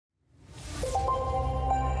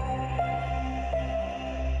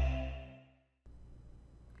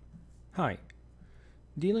Hi.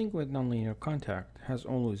 Dealing with nonlinear contact has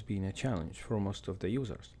always been a challenge for most of the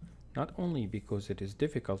users, not only because it is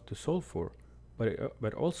difficult to solve for,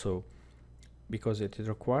 but also because it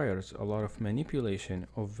requires a lot of manipulation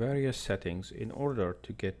of various settings in order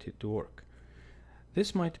to get it to work.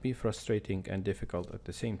 This might be frustrating and difficult at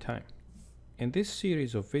the same time. In this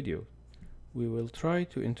series of videos, we will try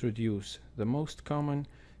to introduce the most common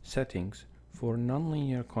settings for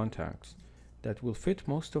nonlinear contacts that will fit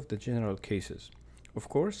most of the general cases. Of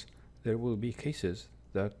course, there will be cases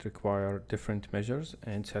that require different measures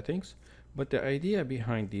and settings, but the idea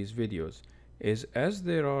behind these videos is, as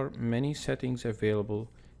there are many settings available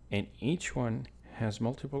and each one has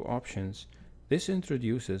multiple options, this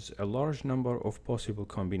introduces a large number of possible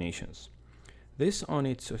combinations. This on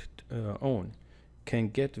its own can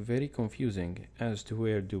get very confusing as to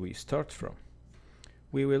where do we start from.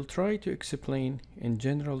 We will try to explain in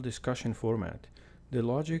general discussion format the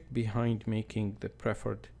logic behind making the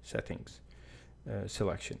preferred settings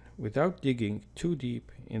selection without digging too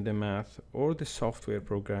deep in the math or the software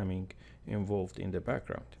programming involved in the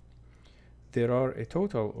background. There are a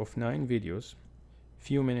total of 9 videos,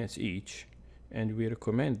 few minutes each, and we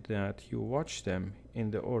recommend that you watch them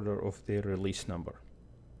in the order of their release number.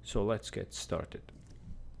 So let's get started.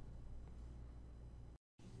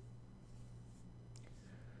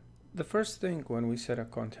 The first thing when we set a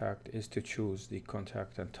contact is to choose the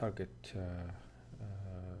contact and target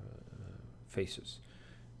faces.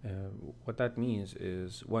 What that means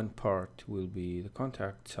is one part will be the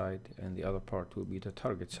contact side and the other part will be the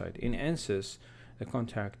target side. In ANSYS, the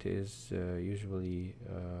contact is usually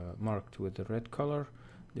marked with the red color.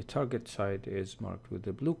 The target side is marked with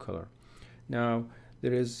the blue color. Now,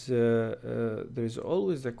 there is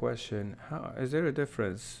always the question, is there a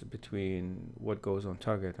difference between what goes on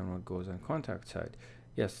target and what goes on contact side?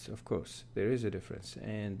 Yes, of course, there is a difference,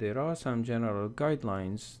 and there are some general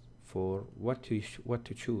guidelines for what to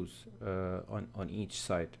choose on each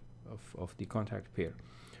side of the contact pair.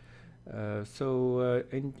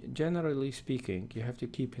 Generally speaking, you have to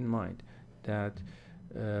keep in mind that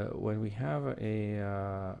when we have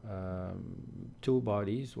two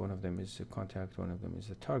bodies, one of them is a contact, one of them is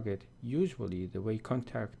a target, usually the way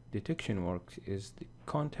contact detection works is the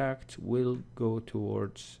contact will go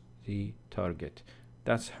towards the target.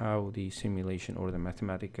 That's how the simulation or the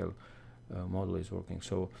mathematical model is working.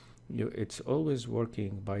 So it's always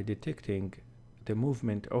working by detecting the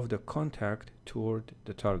movement of the contact toward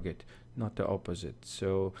the target, not the opposite.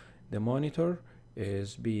 So the monitor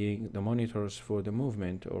is the monitors for the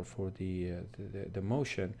movement or for the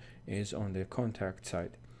motion is on the contact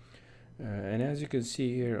side, and as you can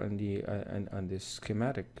see here on the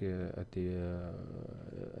schematic at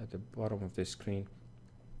the bottom of the screen,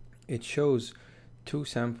 it shows two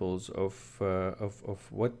samples of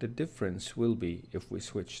what the difference will be if we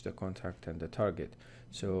switch the contact and the target.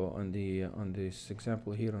 So on this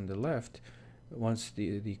example here on the left, once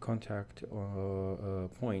the contact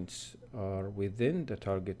points are within the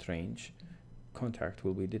target range, contact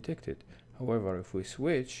will be detected. However, if we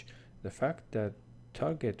switch, the fact that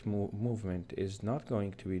target movement is not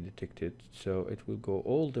going to be detected, so it will go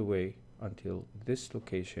all the way until this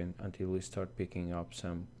location until we start picking up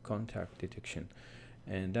some contact detection.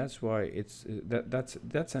 And that's why it's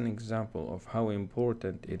that's an example of how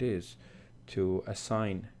important it is to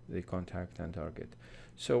assign the contact and target.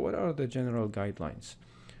 So what are the general guidelines?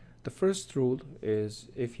 The first rule is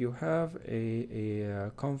if you have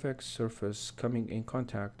a convex surface coming in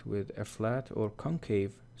contact with a flat or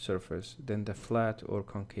concave surface, then the flat or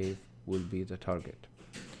concave will be the target.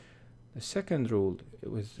 The second rule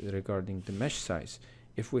is regarding the mesh size.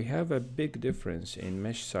 If we have a big difference in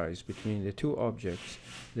mesh size between the two objects,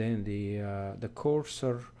 then the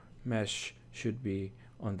coarser mesh should be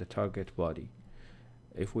on the target body.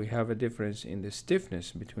 If we have a difference in the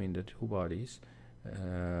stiffness between the two bodies,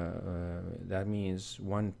 that means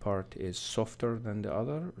one part is softer than the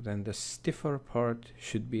other, then the stiffer part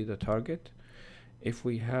should be the target. If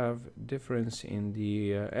we have difference in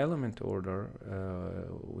the element order,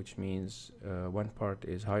 which means one part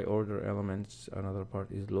is high order elements, another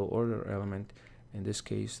part is low order element, in this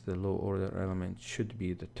case the low order element should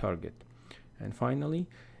be the target. And finally,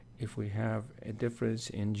 if we have a difference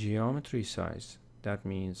in geometry size, that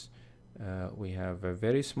means we have a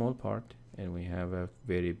very small part and we have a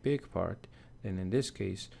very big part, then in this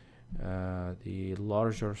case the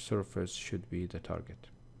larger surface should be the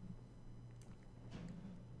target.